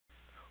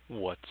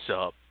What's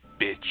up,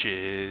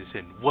 bitches,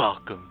 and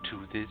welcome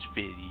to this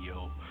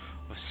video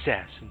of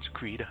Assassin's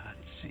Creed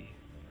Odyssey.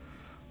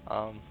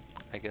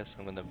 I guess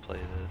I'm gonna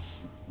play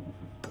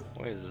this.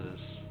 Where is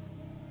this?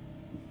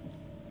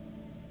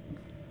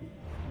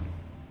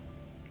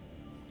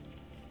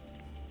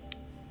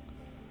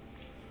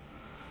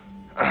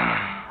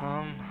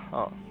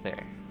 Oh,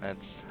 there. That's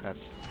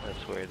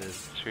where it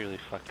is. It's really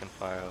fucking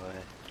far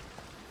away.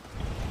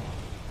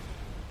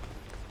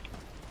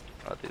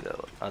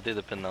 I'll do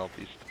the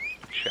Penelope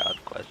Shroud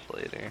quest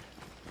later.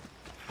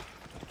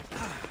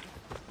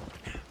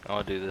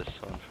 I'll do this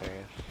one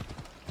first.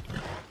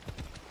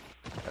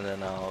 And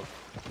then I'll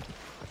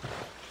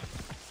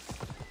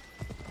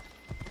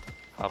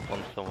hop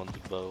on someone's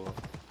boat.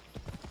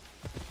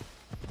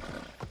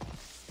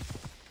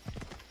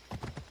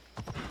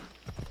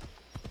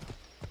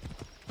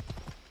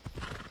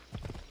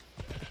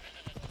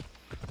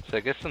 So I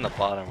guess in the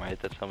bottom right,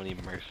 that's how many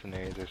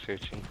mercenaries are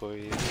searching for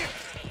you.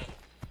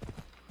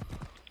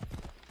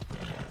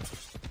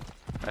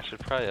 I should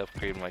probably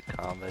upgrade my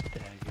combat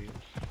daggers.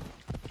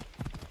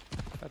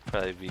 That'd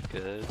probably be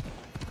good.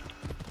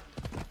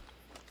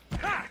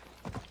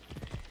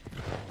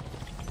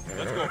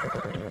 Let's go.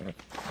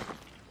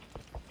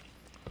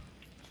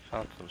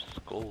 Found some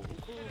skulls.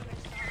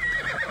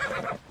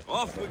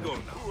 Off we go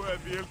now. Oh.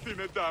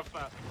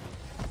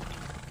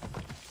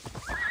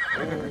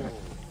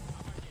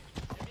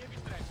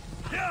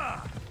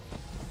 Yeah.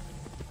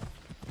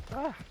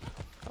 Ah.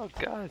 Oh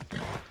god.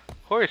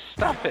 Horse,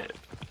 stop it!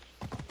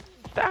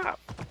 Stop!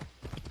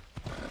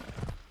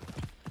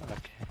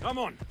 Okay. Come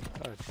on.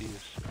 Oh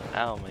jeez.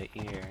 Ow, my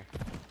ear.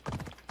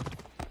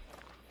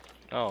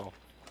 Oh.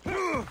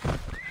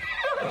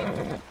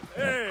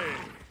 Hey.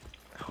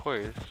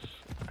 Horse.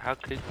 How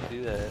could you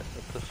do that?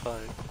 What the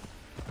fuck?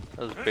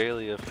 That was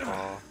barely a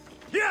fall.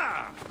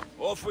 Yeah.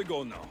 Off we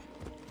go now.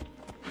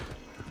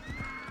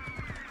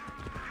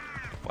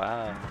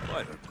 Wow.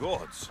 By the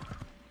gods.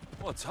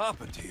 What's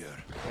happened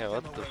here? Yeah,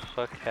 what the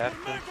fuck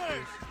happened?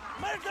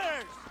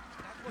 Murders!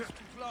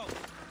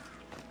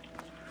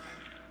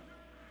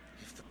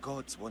 If the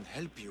gods won't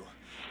help you,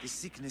 this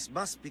sickness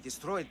must be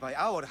destroyed by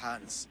our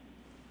hands.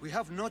 We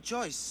have no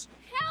choice.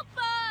 Help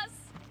us!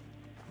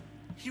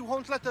 He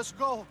won't let us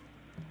go.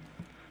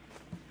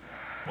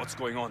 What's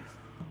going on?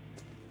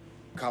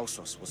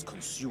 Kausos was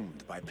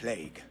consumed by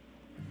plague.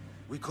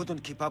 We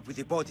couldn't keep up with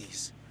the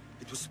bodies.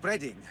 It was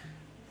spreading.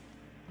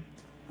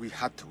 We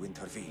had to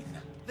intervene.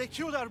 They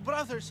killed our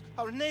brothers,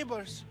 our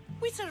neighbors.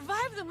 We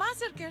survived the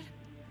massacre,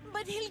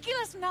 but he'll kill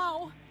us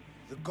now.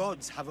 The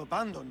gods have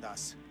abandoned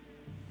us.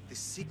 The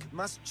sick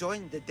must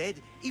join the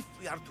dead if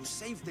we are to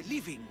save the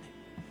living.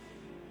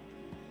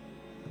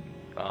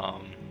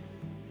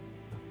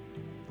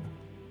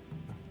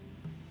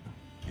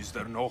 Is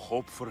there no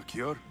hope for a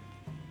cure?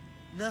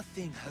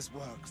 Nothing has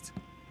worked.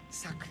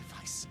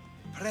 Sacrifice,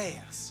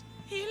 prayers.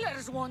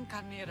 Healers won't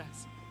come near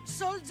us.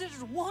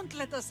 Soldiers won't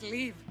let us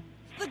leave.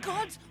 The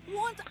gods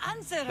won't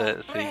answer our So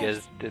you prayers.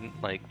 guys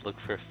didn't like look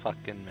for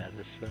fucking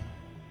medicine?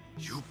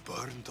 You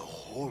burned the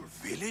whole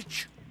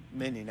village?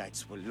 Many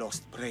nights were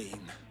lost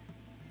praying.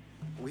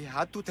 We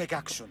had to take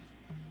action.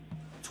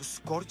 To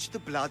scorch the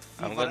blood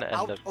I'm fever gonna end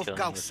out up of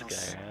killing this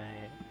Kausos. guy,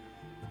 right?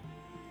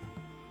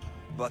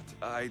 But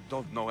I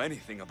don't know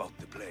anything about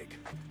the plague.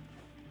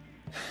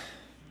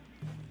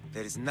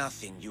 There is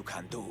nothing you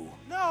can do.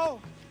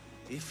 No!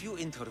 If you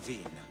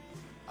intervene,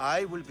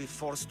 I will be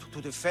forced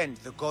to defend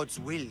the gods'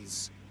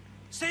 wills.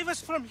 Save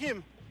us from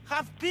him!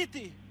 Have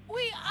pity!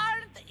 We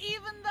aren't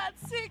even that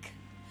sick.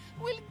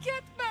 We'll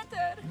get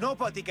better.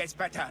 Nobody gets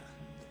better.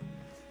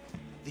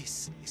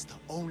 This is the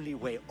only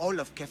way all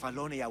of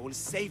Kefalonia will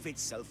save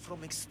itself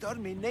from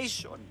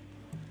extermination.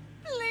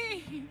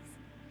 Please.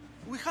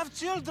 We have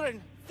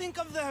children! Think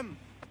of them!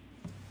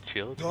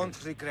 Children?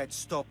 Don't regret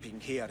stopping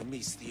here,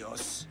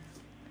 Mistios.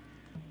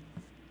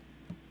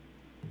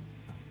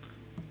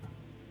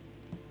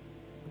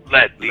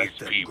 Let these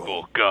them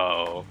people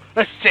go.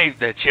 Let's save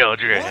the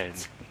children.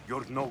 What?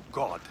 You're no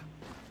god.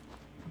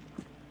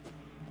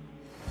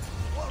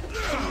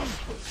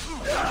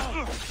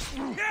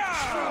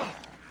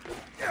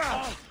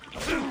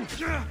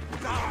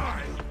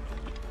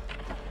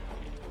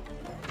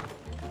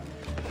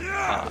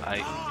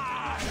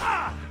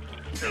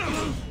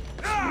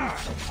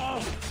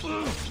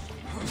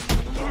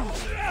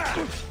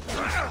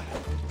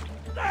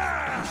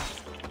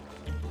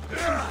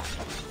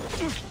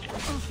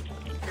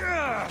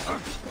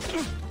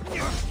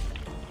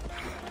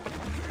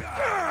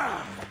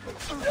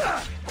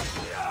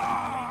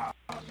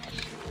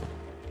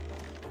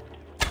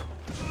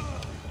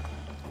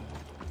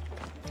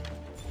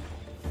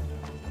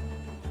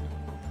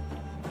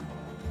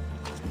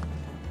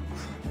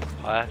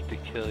 I have to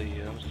kill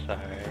you, I'm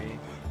sorry.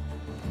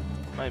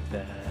 My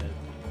bad.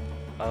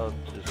 I'll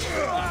just...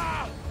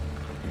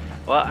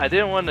 Well, I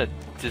didn't want to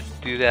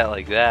just do that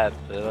like that,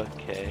 but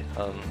okay.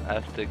 I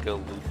have to go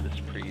loot this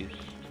priest.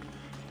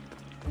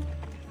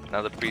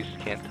 Now the priest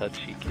can't touch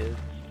you kids.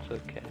 It's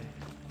okay.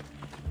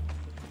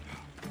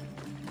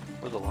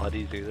 It was a lot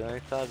easier than I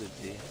thought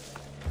it'd be.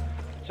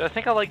 So I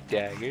think I like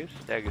daggers.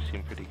 Daggers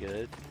seem pretty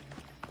good.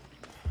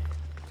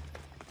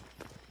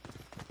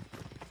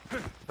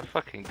 The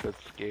fucking goat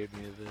scared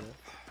me a bit.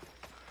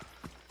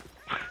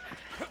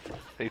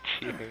 They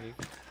cheering.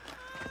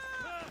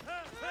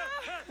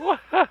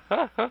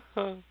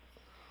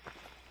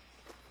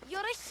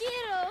 You're a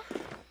hero.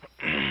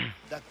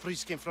 That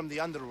priest came from the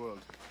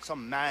underworld.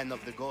 Some man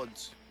of the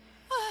gods.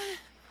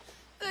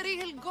 The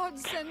real God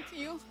sent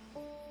you.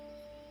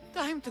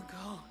 Time to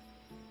go.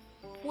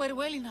 We're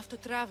well enough to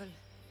travel,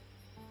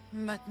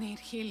 but need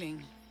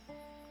healing.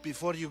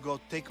 Before you go,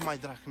 take my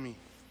drachmi.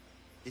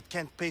 It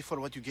can't pay for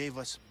what you gave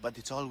us, but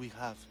it's all we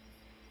have.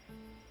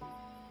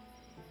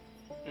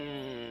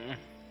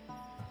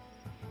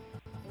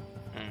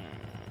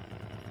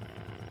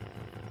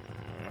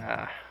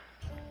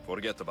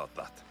 Forget about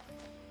that.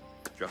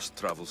 Just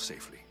travel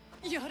safely.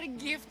 You're a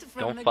gift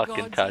from Don't the fucking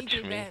gods, touch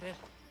Eagle me. Bearer.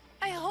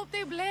 I hope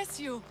they bless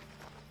you.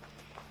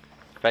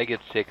 If I get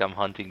sick, I'm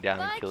hunting down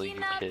and But killing you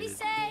your not be kid.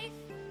 safe.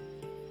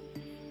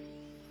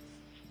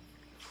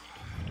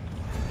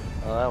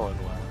 Oh, that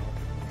went well.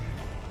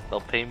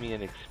 They'll pay me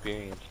in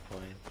experience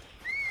points.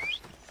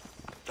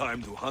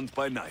 Time to hunt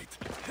by night.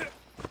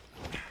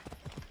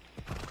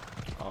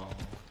 Oh.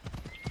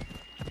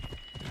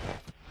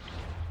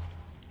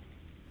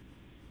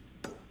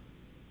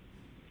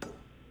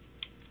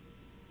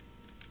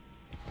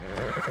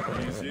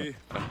 Easy.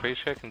 I'm pretty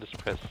sure I can just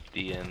press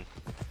D in.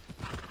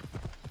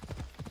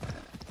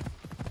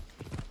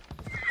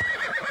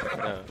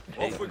 No,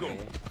 Off we take go. me.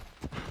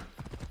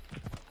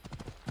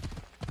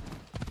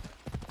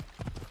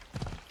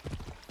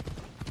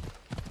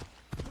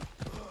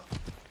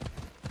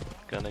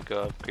 Gonna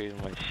go upgrade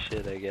my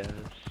shit, I guess.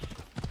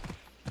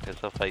 Guess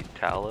I'll fight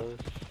Talos.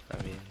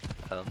 I mean,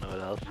 I don't know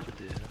what else to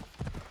do.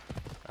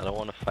 I don't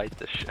want to fight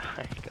the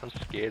shark. I'm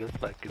scared of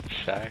fucking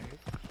sharks.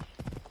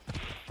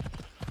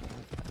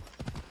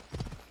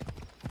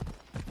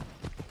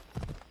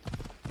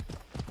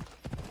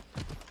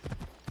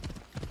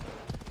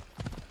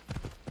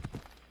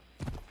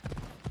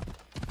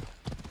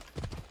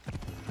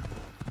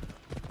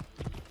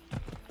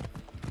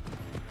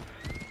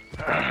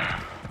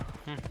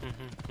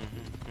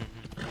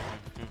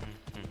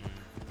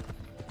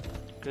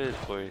 Good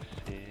horsey.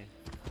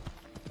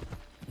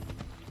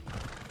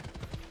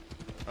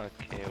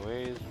 Okay, where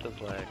is the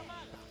Lex?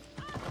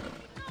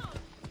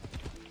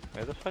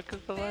 Where the fuck is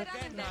the Lex?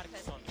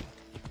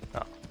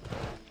 Oh.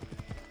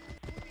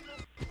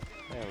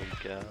 There we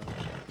go.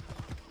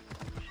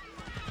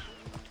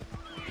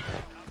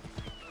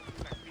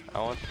 I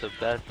want the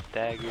best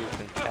daggers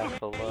in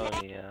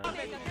Catalonia.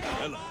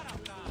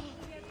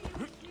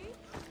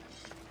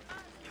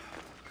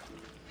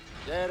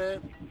 Get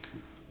it?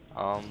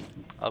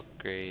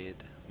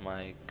 Upgrade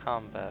my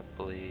combat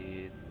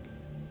blade.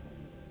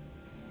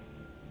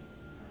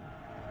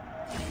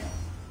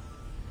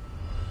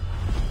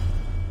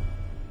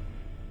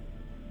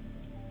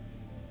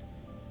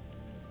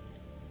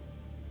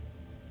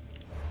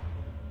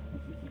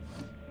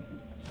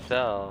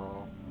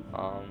 Sell,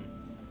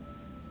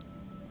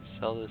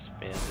 sell this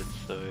bandit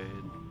sword.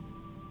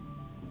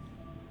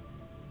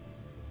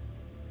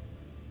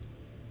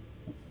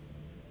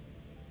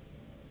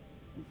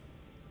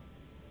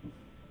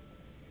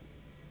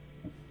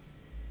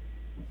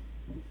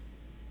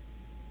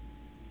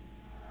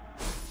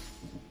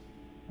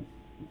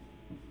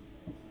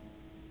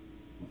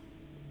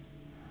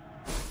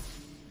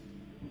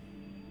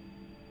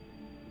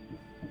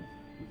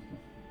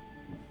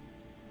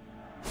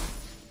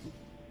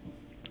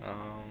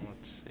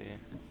 Let's see.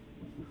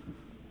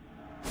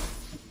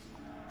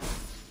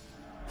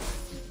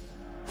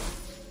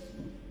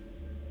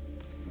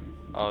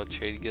 Oh,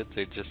 trade goods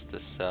are just to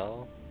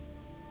sell?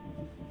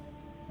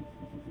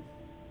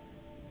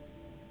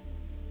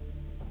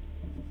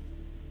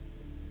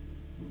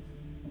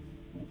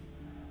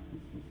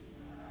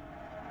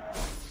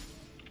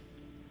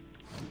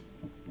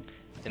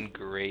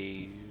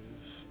 Engrave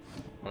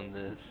on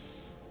this.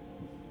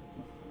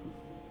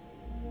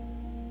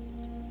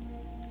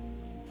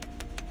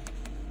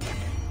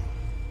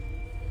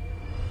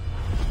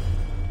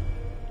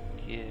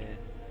 Yeah.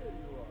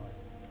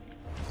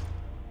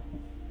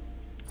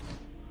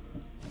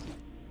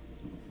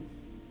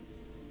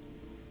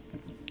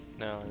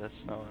 No, that's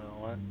not what I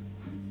want.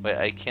 Wait,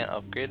 I can't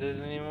upgrade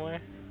it anymore?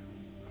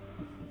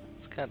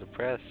 It's kind of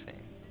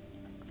depressing.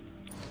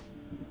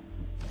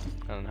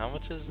 And how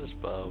much is this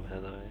bow, by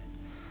the way?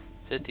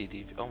 50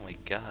 DP. Oh my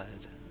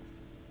god.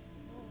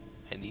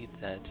 I need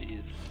that,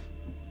 jeez.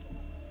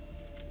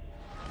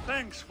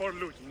 Thanks for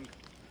looting.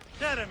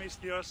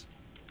 Teremistios.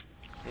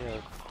 Yeah,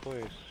 of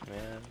course,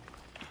 man.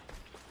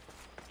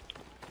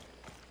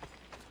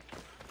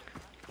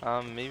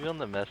 Maybe on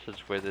the message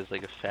where there's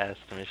like a fast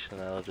mission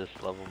that'll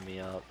just level me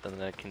up, and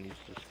then I can use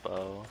this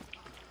bow.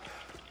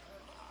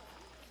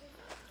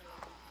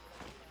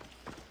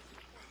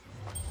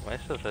 Am I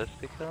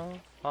sophistical?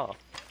 Oh.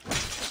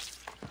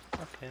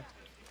 Okay.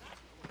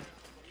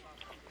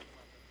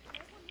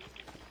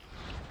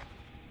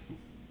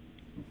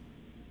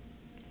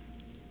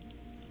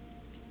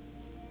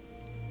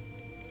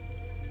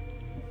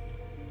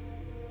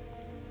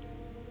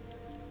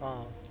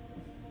 Oh.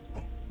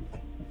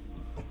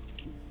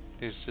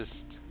 It's just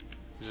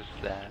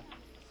that.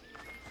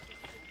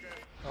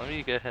 Let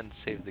me go ahead and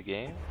save the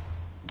game.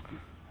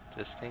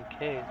 Just in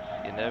case.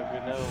 You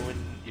never know when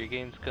your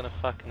game's gonna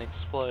fucking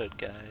explode,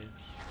 guys.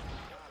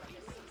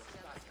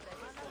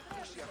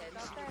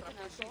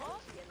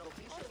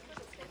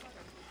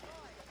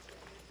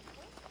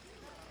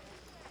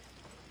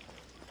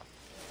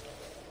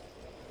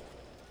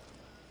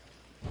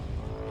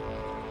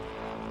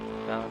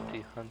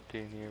 Bounty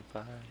hunter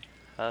nearby.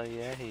 Hell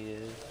yeah, he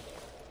is.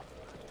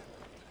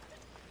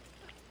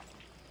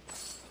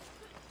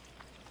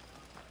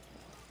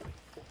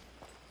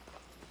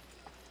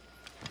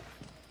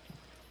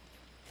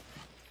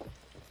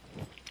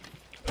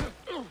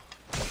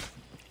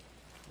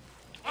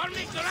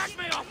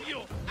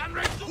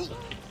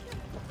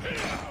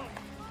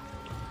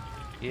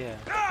 Yeah,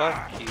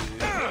 fuck you.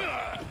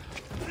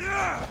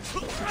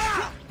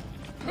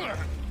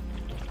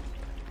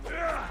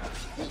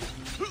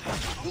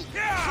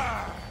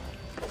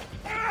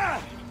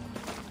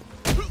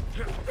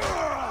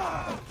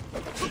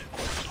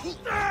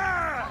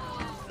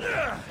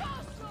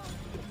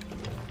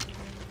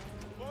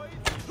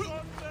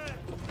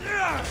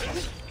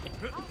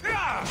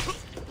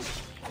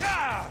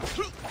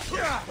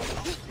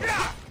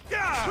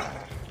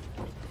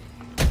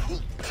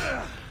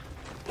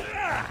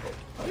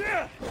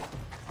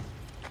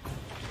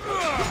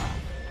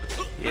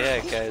 Yeah,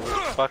 guys,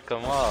 let's fuck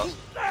them up.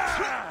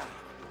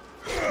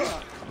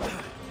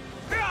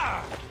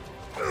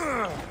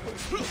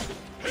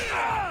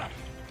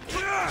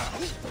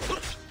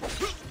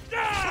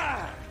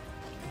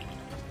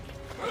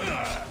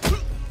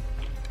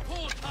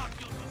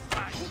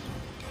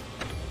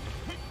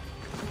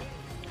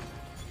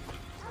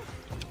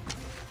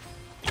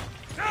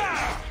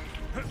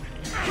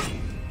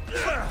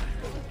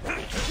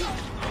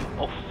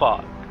 Oh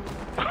fuck.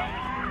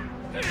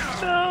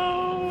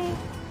 No!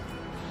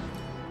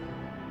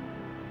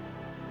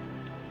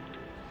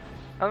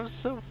 I'm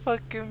so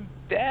fucking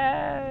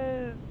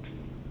bad.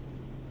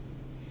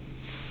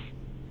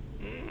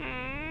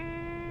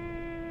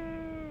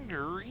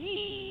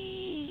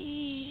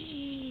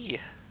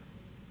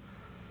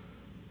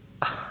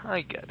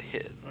 I got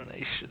hit when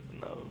I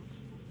should know.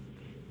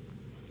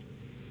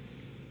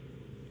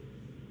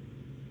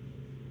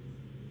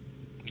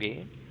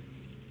 Game?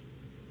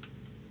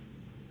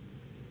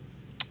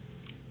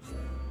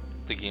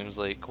 The game's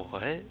like,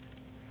 what?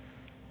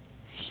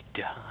 He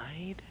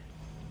died?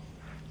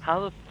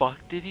 How the fuck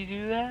did he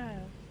do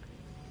that?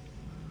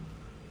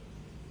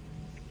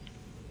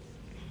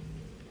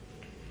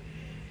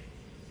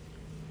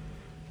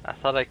 I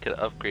thought I could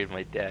upgrade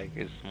my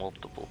daggers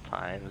multiple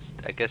times.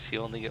 I guess you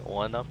only get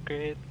one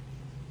upgrade?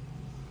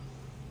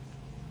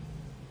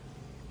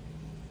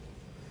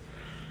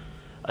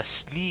 A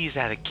sneeze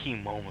at a key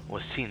moment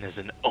was seen as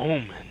an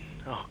omen.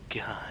 Oh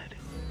god.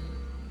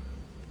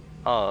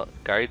 Oh,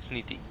 guards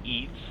need to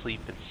eat,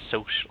 sleep, and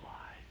socialize.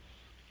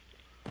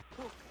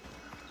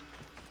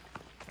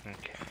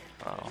 Okay,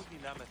 well.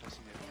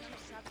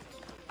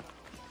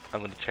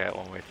 I'm gonna try it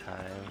one more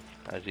time,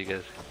 as you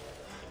guys...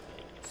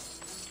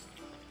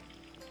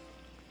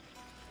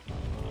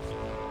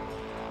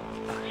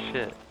 Oh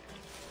shit.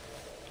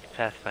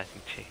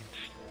 Pathfinding changed.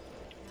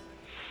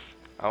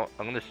 I'm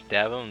gonna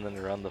stab him and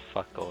then run the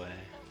fuck away.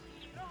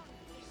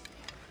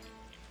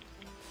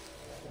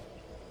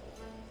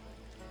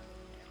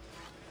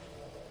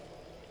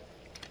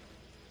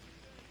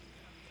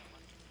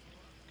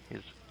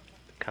 He's...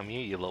 Come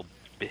here, you little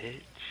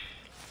bitch.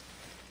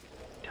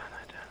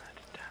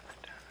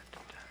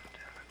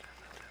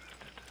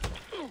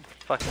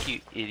 Fuck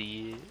you,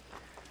 idiot.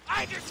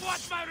 I just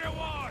want my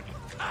reward!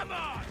 Come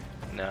on!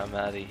 Now I'm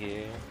out of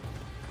here.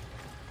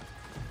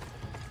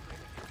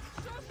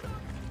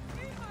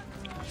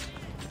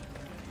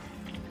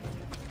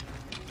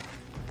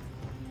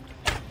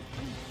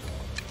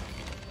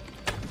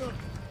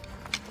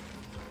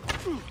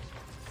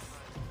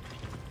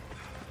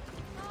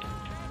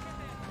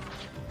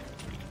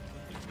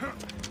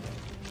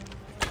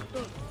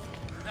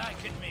 I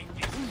can make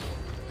this.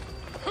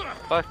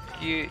 Fuck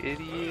you,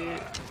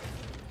 idiot.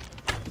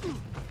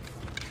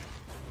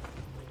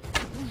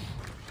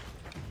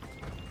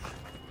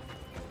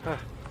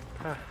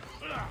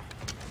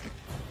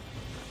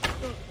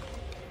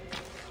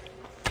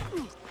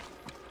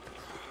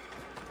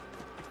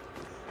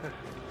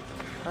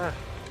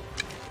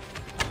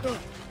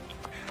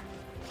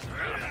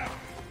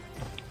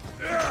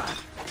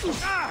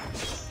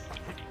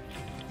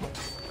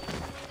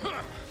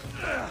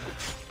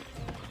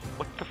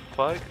 What the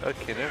fuck?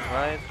 Okay, never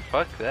mind.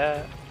 Fuck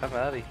that. I'm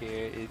out of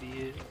here,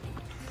 idiot.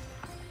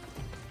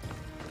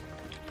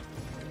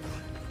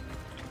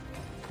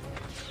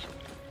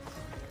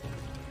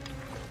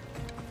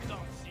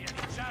 Don't see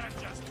any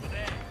challenges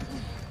today.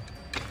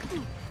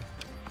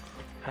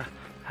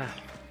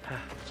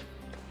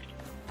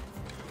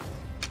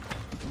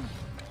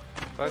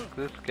 Fuck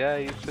this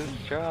guy, he's so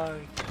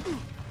strong.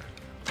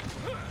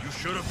 You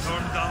should have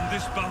turned down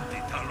this bounty,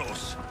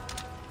 Talos.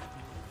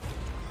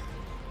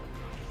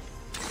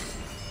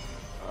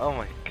 Oh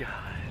my god.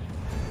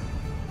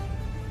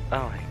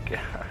 Oh my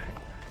god.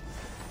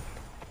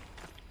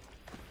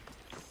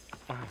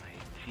 Oh my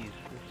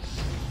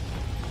Jesus.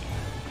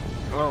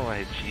 Oh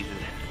my Jesus.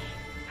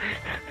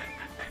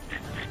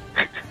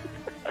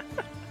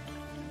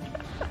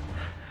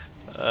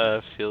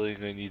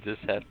 Feeling when you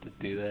just have to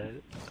do that.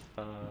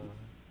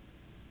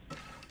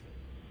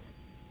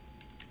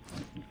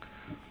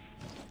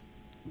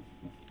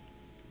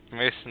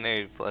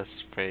 Mercenary plus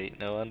Sprite.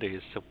 No wonder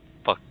he's so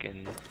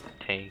fucking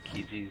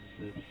tanky,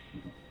 Jesus.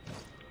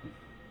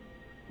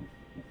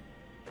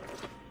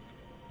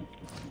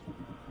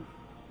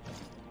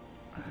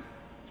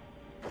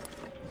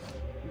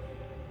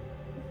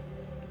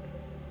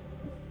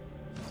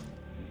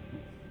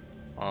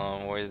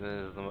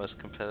 Warden is the most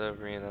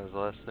competitive arena, is the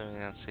last living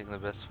and seeing the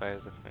best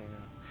fires of me.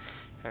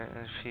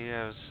 If you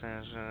have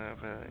sense,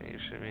 you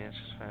should be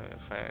interested in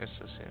fire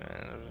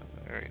associated.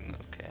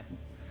 Okay.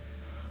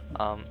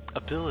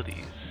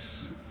 Abilities.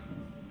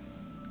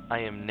 I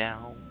am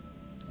now.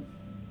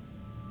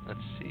 Let's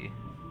see.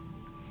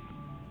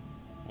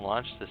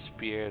 Launch the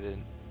spear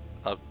and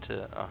up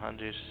to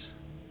 100.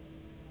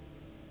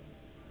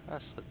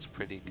 That's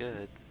pretty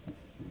good.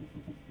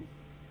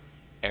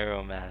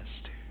 Arrow Master.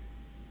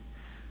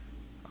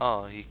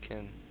 Oh, he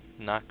can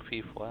knock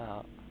people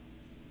out.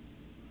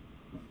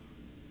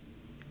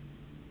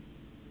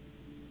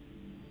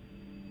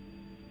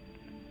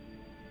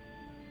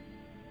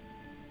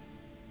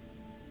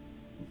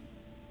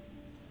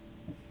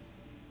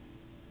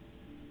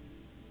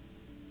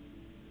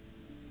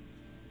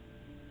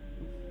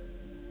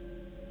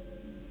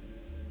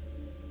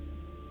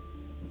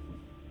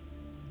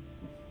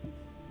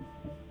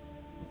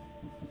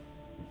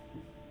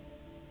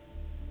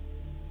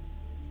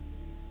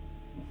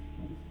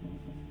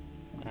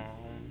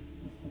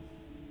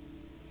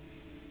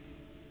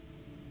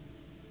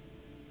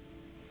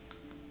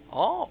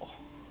 Oh.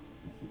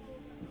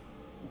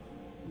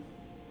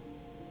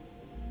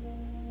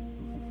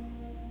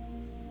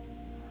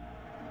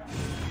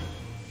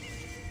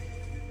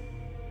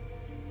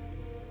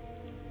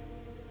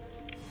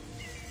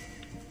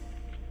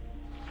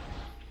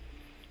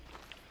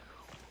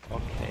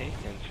 Okay,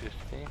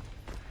 interesting.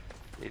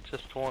 They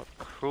just want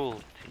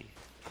cruelty.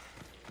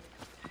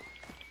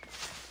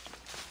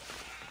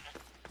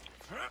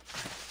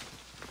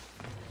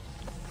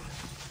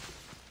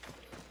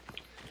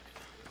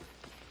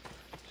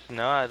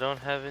 No, I don't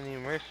have any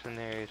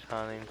mercenaries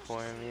hunting for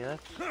me.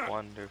 That's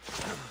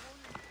wonderful.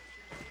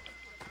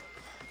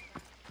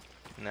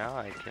 Now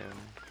I can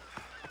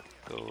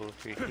go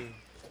over here.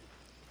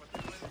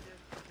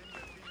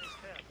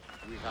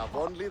 We have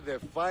only the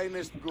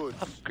finest goods.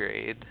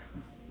 Upgrade.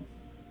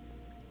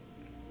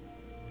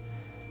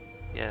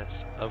 Yes,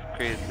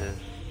 upgrade this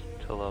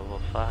to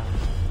level 5.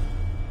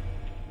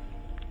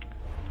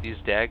 This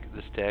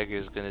dagger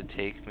is gonna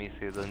take me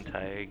through the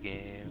entire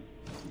game.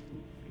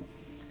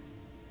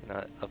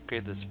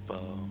 Upgrade this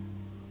bow.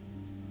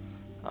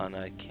 Oh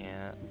no, I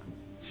can't.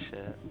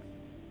 Shit.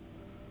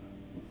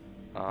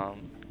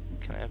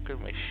 Can I upgrade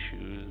my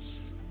shoes?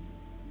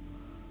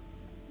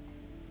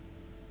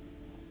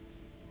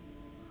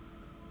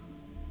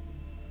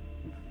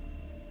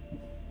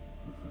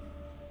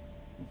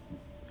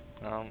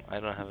 I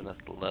don't have enough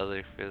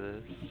leather for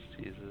this.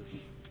 Jesus.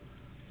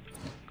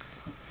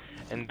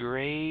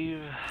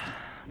 Engrave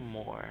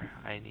more.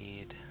 I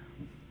need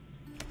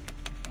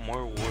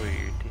more warrior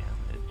damage.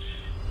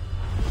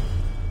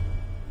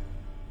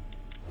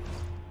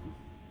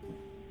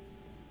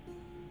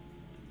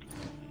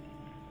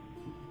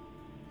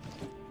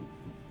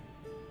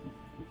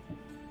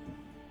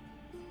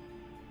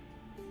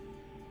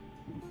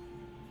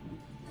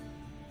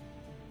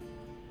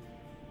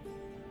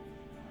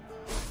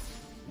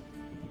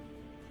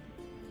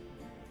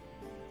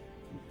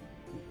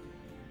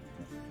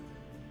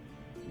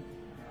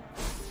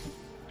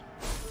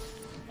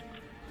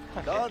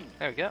 Okay, done.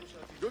 There we go.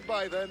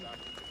 Goodbye then.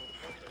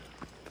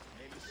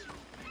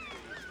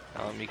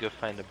 Now let me go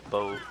find a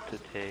boat to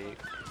take.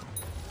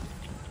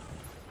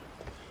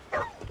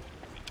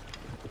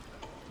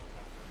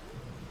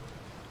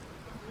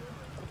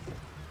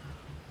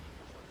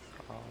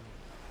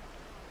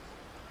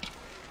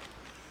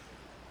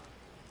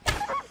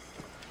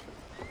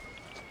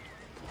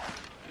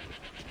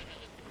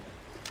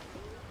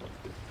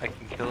 I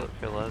can kill it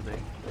for leather.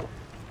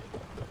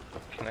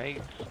 Can I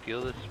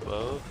steal this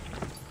boat?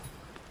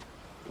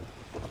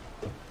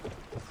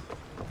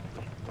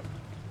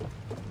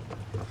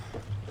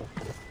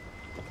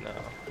 No.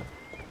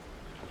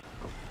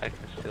 I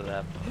can steal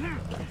that boat.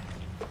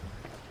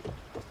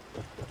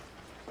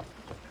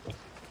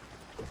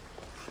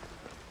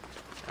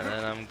 And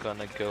then I'm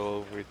gonna go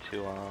over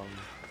to,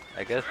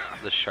 I guess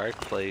the shark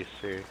place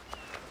or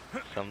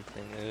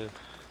something. Oof.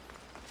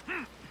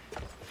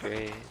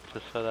 Great,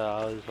 just what I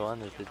always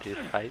wanted to do,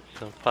 fight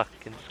some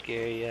fucking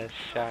scary ass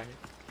shark.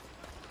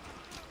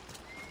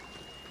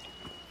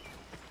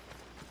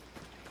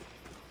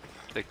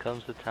 There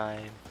comes a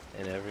time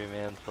in every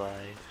man's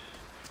life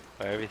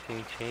where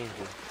everything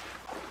changes.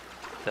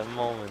 That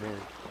moment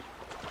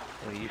is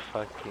when you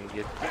fucking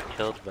get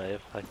killed by a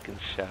fucking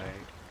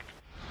shark.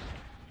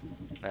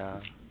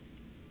 No.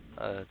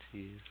 Oh,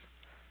 jeez.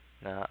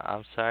 No,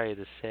 I'm sorry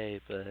to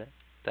say, but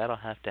that'll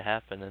have to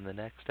happen in the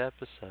next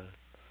episode.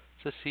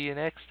 So see you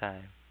next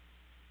time.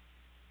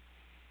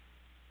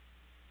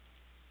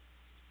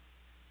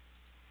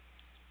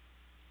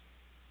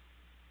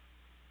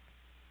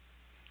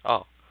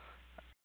 Oh.